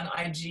so I'm on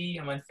IG,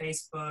 I'm on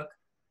Facebook.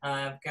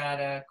 I've got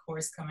a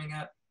course coming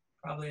up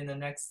probably in the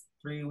next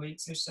 3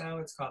 weeks or so.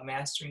 It's called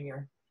Mastering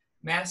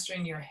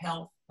Your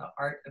Health, the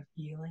Art of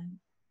Healing.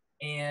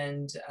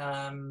 And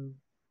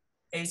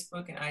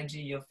Facebook and IG,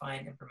 you'll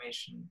find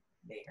information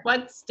there.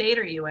 What state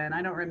are you in?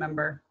 I don't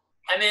remember.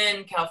 I'm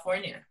in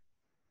California.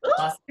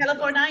 Ooh,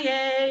 California,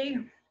 yay!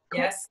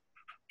 Yes,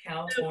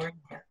 California.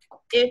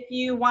 If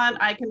you want,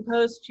 I can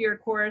post your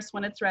course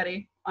when it's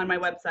ready on my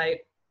website.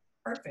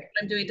 Perfect.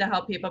 I'm doing to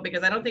help people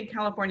because I don't think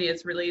California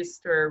has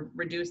released or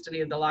reduced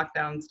any of the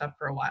lockdown stuff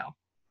for a while.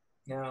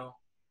 No.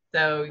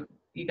 So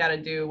you got to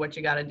do what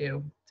you got to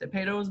do to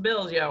pay those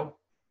bills, yo.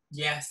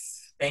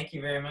 Yes. Thank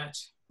you very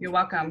much. You're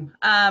welcome.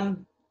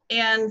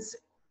 And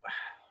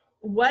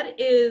what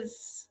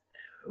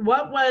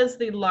was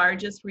the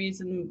largest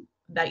reason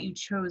that you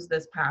chose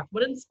this path?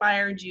 What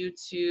inspired you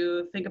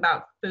to think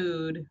about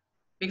food?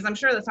 Because I'm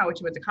sure that's not what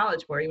you went to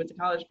college for. You went to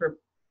college for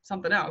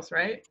something else,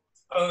 right?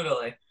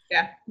 Totally.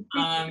 Yeah.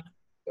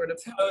 Sort of.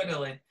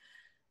 Totally.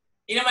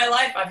 My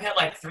life, I've had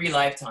like 3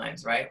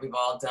 lifetimes, right? We've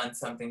all done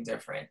something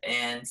different.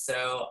 And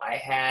so I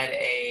had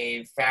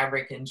a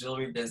fabric and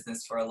jewelry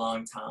business for a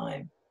long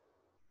time.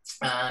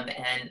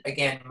 And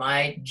again,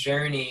 my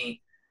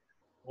journey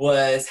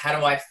was, how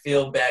do I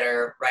feel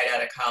better right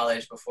out of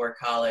college, before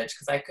college?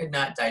 Because I could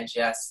not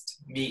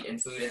digest meat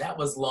and food. And that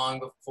was long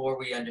before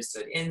we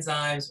understood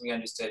enzymes. We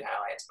understood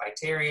how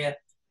antibacteria,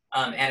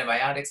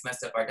 antibiotics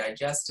messed up our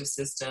digestive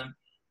system.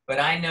 But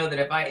I know that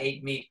if I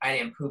ate meat, I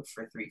didn't poop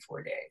for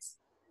 3-4 days.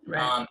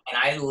 Right. And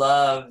I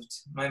loved,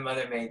 my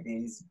mother made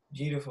these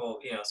beautiful,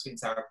 sweet and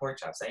sour pork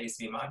chops. I used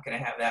to be, Mom, can I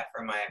have that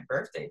for my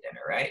birthday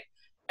dinner, right?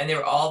 And there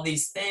were all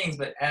these things,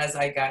 but as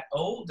I got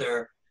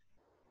older,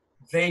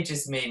 they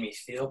just made me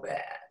feel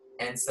bad.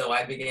 And so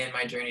I began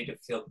my journey to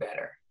feel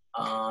better.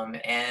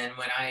 And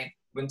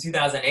when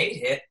 2008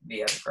 hit,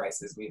 the other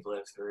crisis we've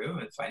lived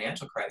through, the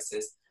financial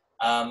crisis,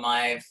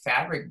 my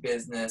fabric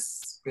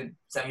business, good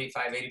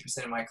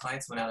 75-80% of my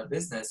clients went out of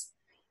business.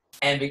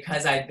 And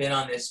because I'd been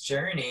on this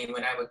journey,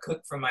 when I would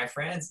cook for my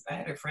friends, I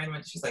had a friend,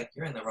 she's like,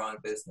 you're in the wrong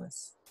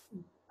business.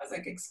 I was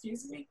like,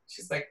 excuse me?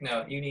 She's like,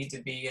 no, you need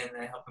to be in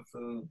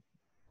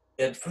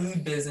the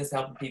food business,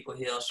 helping people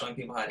heal, showing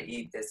people how to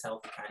eat this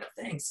healthy kind of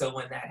thing. So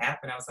when that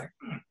happened, I was like,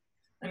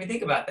 let me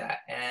think about that.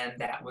 And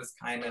that was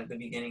kind of the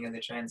beginning of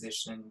the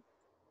transition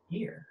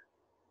here.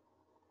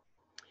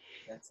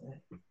 That's it.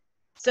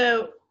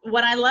 So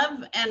what I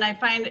love and I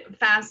find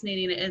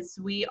fascinating is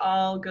we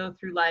all go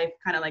through life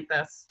kind of like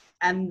this.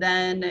 And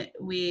then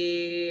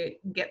we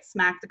get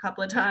smacked a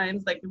couple of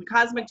times. Like the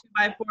Cosmic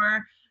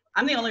 2x4,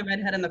 I'm the only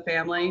redhead in the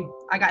family.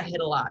 I got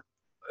hit a lot.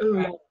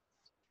 Ooh.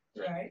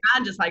 Right.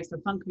 God just likes to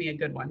funk me a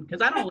good one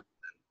because I don't listen.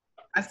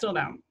 I still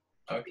don't.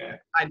 Okay.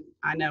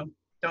 I know.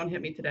 Don't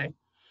hit me today.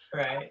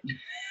 Right.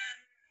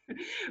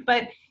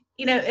 But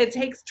it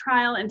takes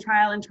trial and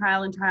trial and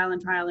trial and trial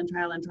and trial and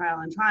trial and trial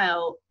and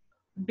trial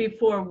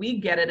before we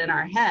get it in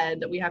our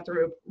head that we have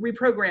to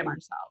reprogram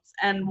ourselves.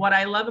 And what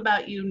I love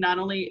about you, not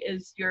only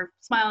is your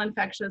smile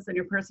infectious and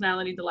your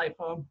personality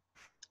delightful,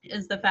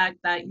 is the fact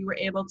that you were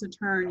able to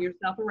turn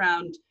yourself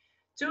around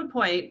to a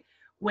point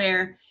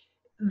where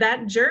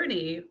that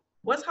journey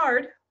was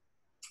hard.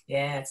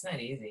 Yeah, it's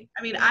not easy.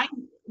 I mean,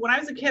 when I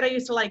was a kid, I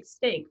used to like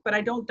steak, but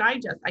I can't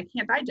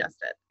digest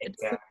it.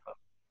 Exactly.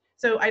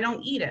 So I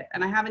don't eat it,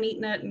 and I haven't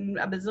eaten it in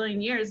a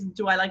bazillion years.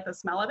 Do I like the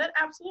smell of it?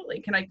 Absolutely.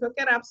 Can I cook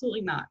it?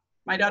 Absolutely not.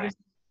 My daughter's,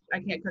 I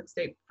can't cook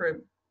steak for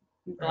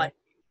the life.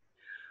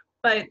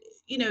 But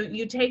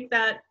you take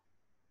that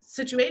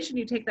situation,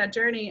 you take that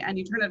journey and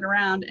you turn it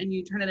around and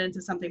you turn it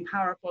into something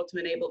powerful to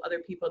enable other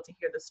people to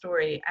hear the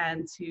story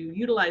and to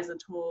utilize the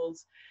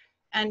tools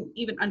and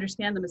even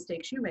understand the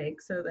mistakes you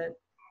make so that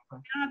you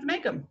don't have to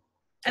make them.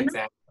 And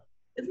Exactly.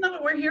 isn't that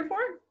what we're here for?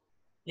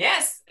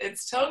 Yes,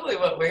 it's totally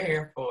what we're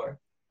here for.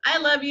 I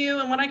love you.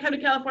 And when I come to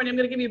California, I'm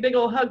going to give you a big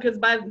old hug because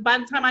by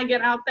the time I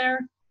get out there,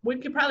 we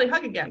could probably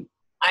hug again.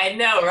 I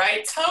know,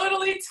 right?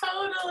 Totally,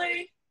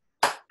 totally.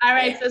 All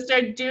right,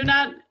 sister, do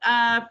not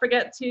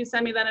forget to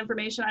send me that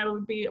information. I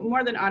would be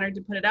more than honored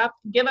to put it up.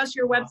 Give us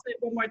your website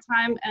one more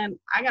time, and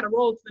I got to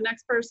roll to the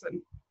next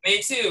person.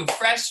 Me too.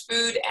 Fresh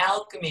Food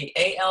Alchemy,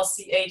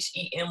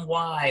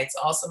 ALCHEMY. It's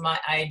also my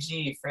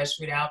IG, Fresh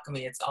Food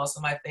Alchemy. It's also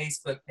my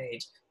Facebook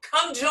page.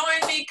 Come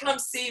join me. Come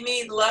see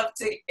me. Love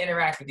to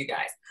interact with you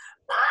guys.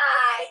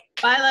 Bye.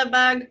 Bye, love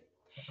bug.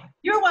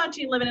 You're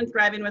watching Living and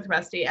Thriving with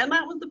Rustie, and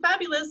that was the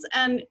fabulous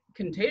and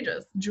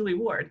contagious Julie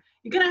Ward.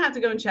 You're going to have to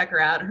go and check her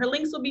out. Her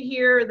links will be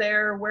here,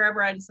 there,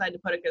 wherever I decide to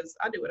put it, because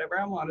I'll do whatever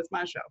I want. It's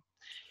my show.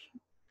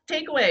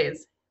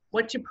 Takeaways.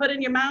 What you put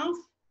in your mouth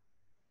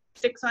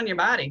sticks on your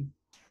body.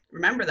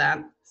 Remember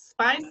that.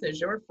 Spice is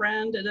your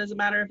friend. It doesn't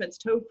matter if it's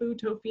tofu,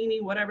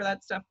 tofini, whatever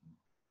that stuff,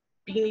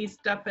 beanie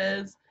stuff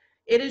is.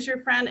 It is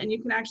your friend, and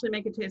you can actually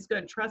make it taste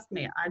good. Trust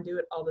me, I do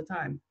it all the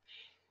time.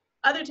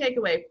 Other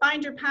takeaway,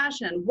 find your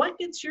passion. What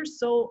gets your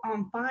soul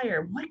on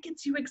fire? What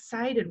gets you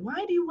excited?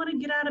 Why do you want to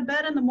get out of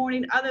bed in the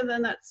morning other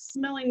than that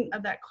smelling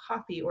of that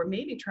coffee or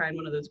maybe trying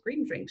one of those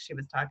green drinks she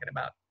was talking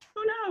about?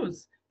 Who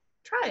knows?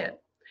 Try it.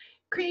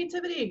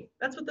 Creativity,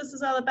 that's what this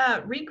is all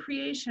about.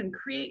 Recreation,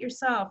 create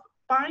yourself.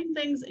 Find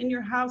things in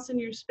your house, in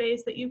your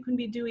space that you can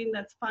be doing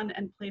that's fun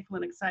and playful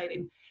and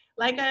exciting.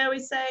 Like I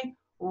always say,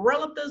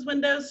 roll up those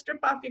windows, strip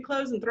off your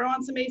clothes and throw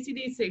on some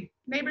AC/DC.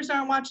 Neighbors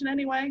aren't watching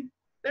anyway.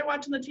 They're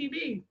watching the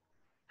TV.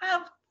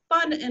 Have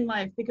fun in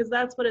life because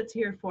that's what it's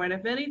here for. And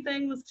if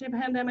anything this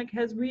pandemic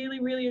has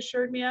really, really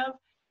assured me of,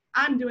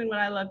 I'm doing what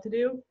I love to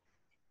do.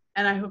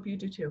 And I hope you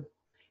do too.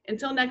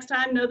 Until next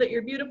time, know that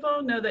you're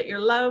beautiful, know that you're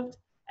loved,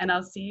 and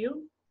I'll see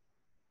you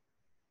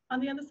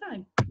on the other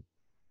side.